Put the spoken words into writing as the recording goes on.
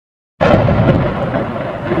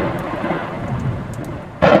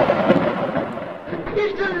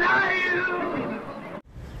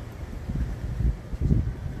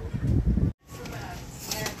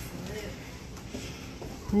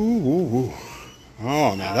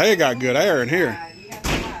Oh, now they got good air in here.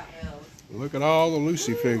 Look at all the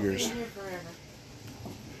Lucy figures.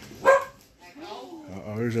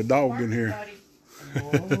 Uh-oh, there's a dog in here.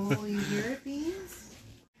 Oh, you hear it, Beans?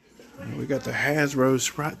 We got the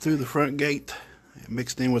Hasbros right through the front gate,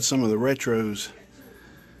 mixed in with some of the retros.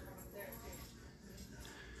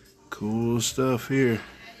 Cool stuff here.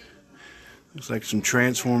 Looks like some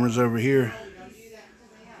Transformers over here.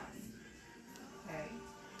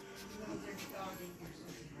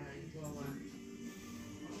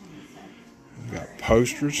 We got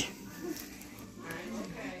posters.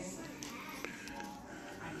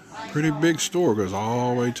 Pretty big store, goes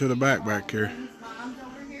all the way to the back here.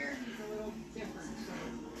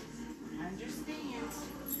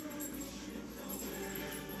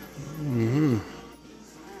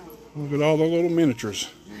 Look at all the little miniatures.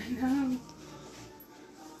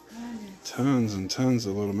 Tons and tons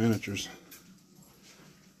of little miniatures.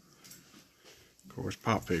 Of course,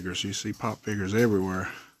 pop figures. You see pop figures everywhere.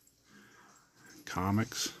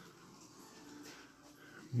 Comics.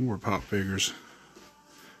 More pop figures.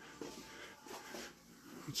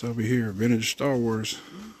 What's over here? Vintage Star Wars.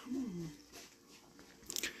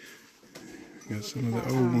 Got some of the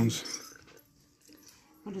old ones.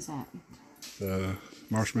 What is that? The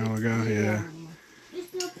marshmallow guy, yeah.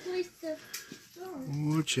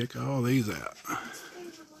 We'll check all these out.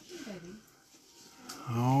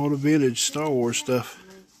 All the vintage Star Wars stuff.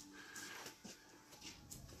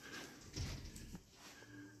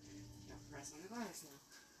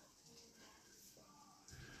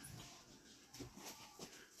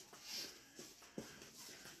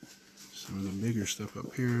 Some of the bigger stuff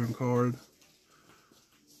up here on card.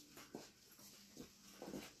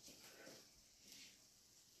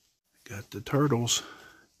 Got the turtles.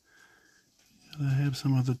 I have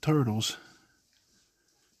some of the turtles.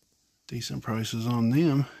 Decent prices on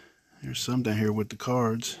them. There's some down here with the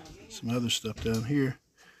cards. Some other stuff down here.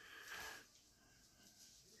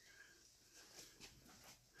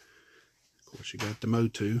 Of course, you got the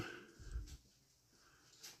Motu.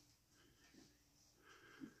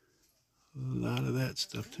 A lot of that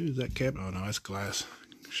stuff too. Is that cap? Oh no, that's glass.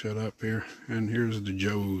 Shut up here. And here's the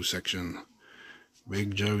Joe section.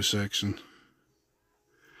 Big Joe section.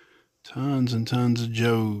 Tons and tons of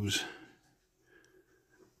Joes.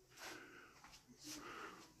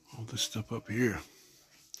 All this stuff up here.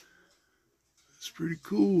 It's pretty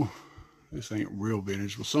cool. This ain't real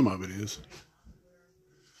vintage. Well, some of it is.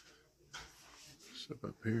 Stuff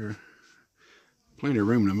up here. Plenty of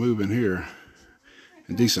room to move in here.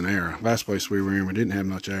 And decent air. Last place we were in, we didn't have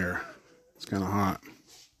much air. It's kind of hot.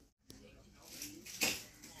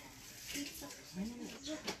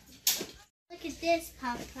 Look at this,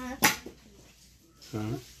 Papa.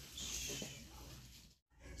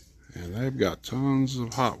 And they've got tons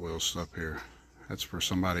of Hot Wheels stuff here. That's for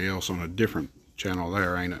somebody else on a different channel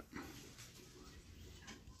there, ain't it?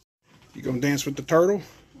 You gonna dance with the turtle?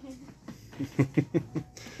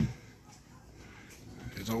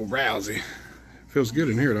 It's old Rousey. Feels good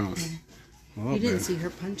in here, don't it? You didn't see her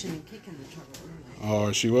punching and kicking the turtle earlier.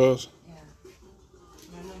 Oh, she was? Yeah.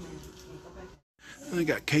 They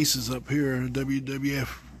got cases up here.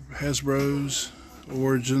 WWF, Hasbro's,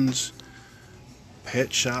 Origins,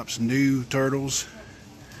 Pet Shop's new Turtles,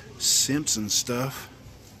 Simpsons stuff.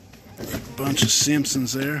 A bunch of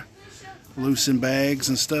Simpsons there. Loose in bags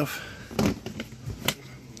and stuff.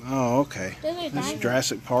 Oh, okay. That's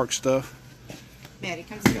Jurassic Park stuff.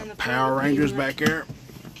 Power Rangers back there.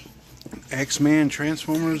 X-Men,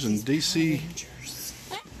 Transformers, and DC.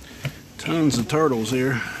 Tons of turtles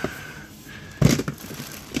here.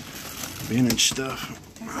 Vintage stuff.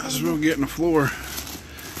 Might as well get in the floor.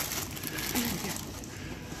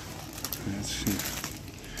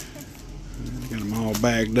 Got them all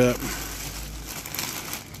bagged up.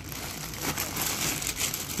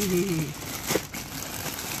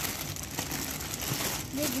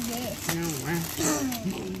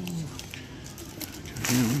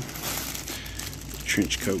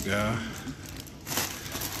 Trench coat guy.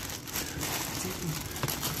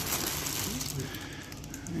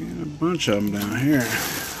 And a bunch of them down here.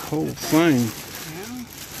 Whole thing.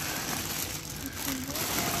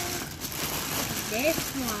 This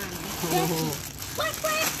one. Oh.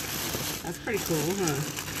 That's pretty cool, huh?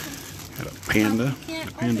 Got a panda.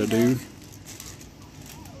 A panda dude.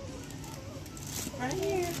 Right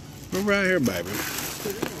here. We're right here, baby.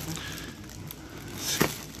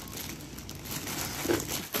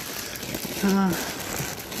 Some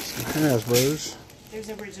Hasbro's. There's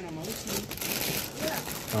original Motu.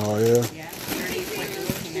 Oh, yeah? Yeah, 30 what you're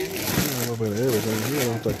looking at. A little bit of everything here,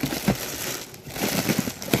 don't they?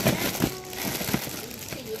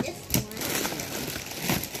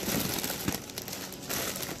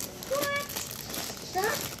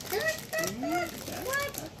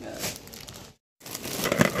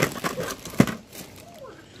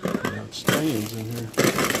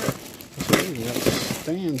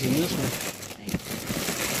 stands in this one.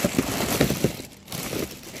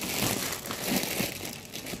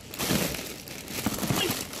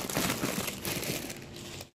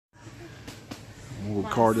 More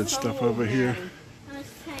carded stuff over here. I was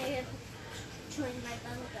tired of chewing my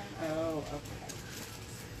bubble gum. Oh, okay.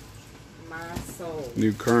 My soul.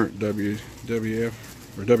 New current WWF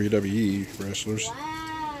or WWE wrestlers.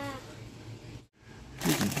 Wow.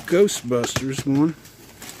 Ghostbusters one.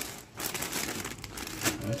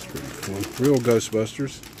 That's pretty cool. Real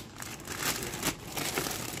Ghostbusters.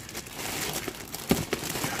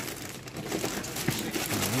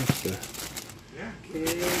 That's the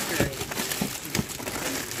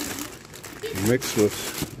mixed with,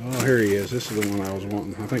 oh, here he is. This is the one I was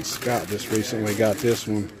wanting. I think Scott just recently got this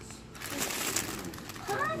one.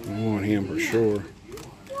 I want him for sure.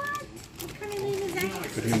 What kind of name is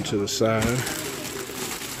that? Put him to the side.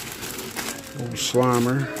 Old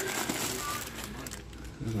Slimer.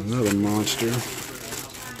 There's another monster.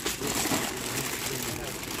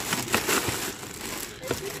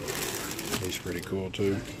 He's pretty cool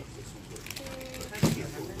too.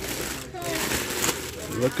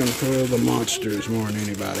 Looking for the monsters more than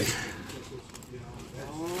anybody.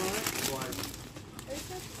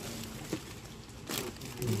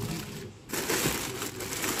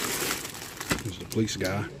 There's the police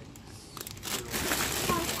guy.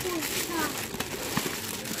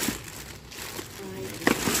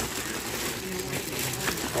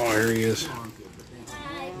 Oh, here he is.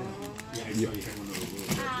 Yep.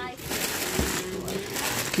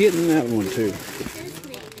 Getting that one too.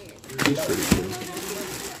 He's pretty cool.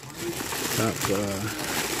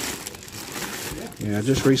 Yeah, I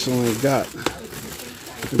just recently got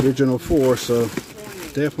the original 4, so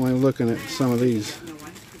definitely looking at some of these.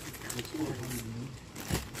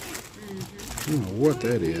 I don't know what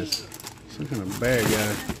that is. Some kind of bad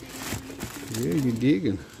guy. Yeah, you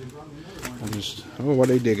digging. Oh, what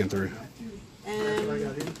are they digging through?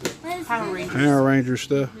 Power Ranger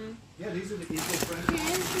stuff.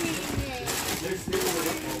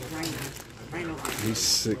 He's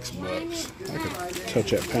 $6. I could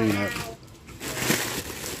touch that paint up.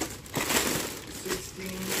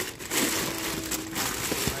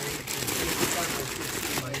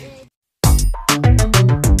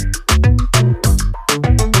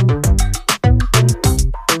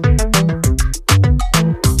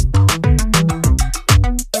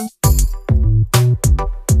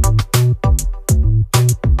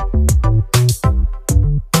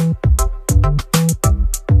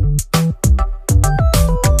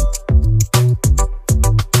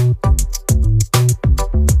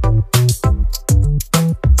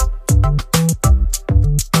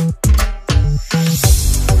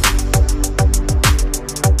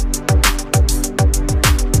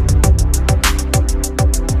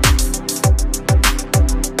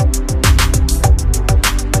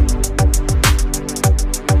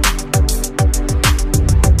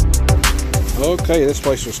 Okay, this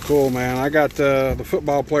place was cool, man. I got the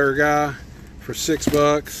football player guy for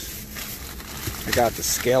 $6. I got the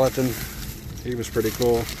skeleton. He was pretty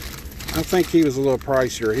cool. I think he was a little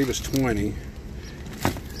pricier. He was $20.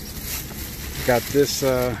 Got this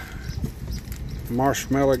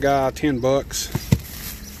marshmallow guy, $10.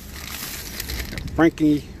 Got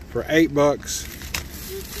Frankie for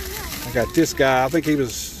 $8. I got this guy. I think he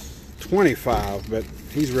was $25, but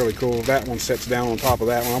he's really cool. That one sits down on top of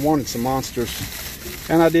that one. I wanted some monsters,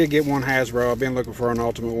 and I did get one Hasbro. I've been looking for an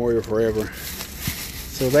Ultimate Warrior forever.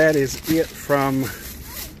 So that is it from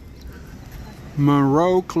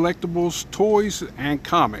Monroe Collectibles, Toys, and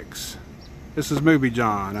Comics. This is Movie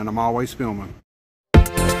John, and I'm always filming.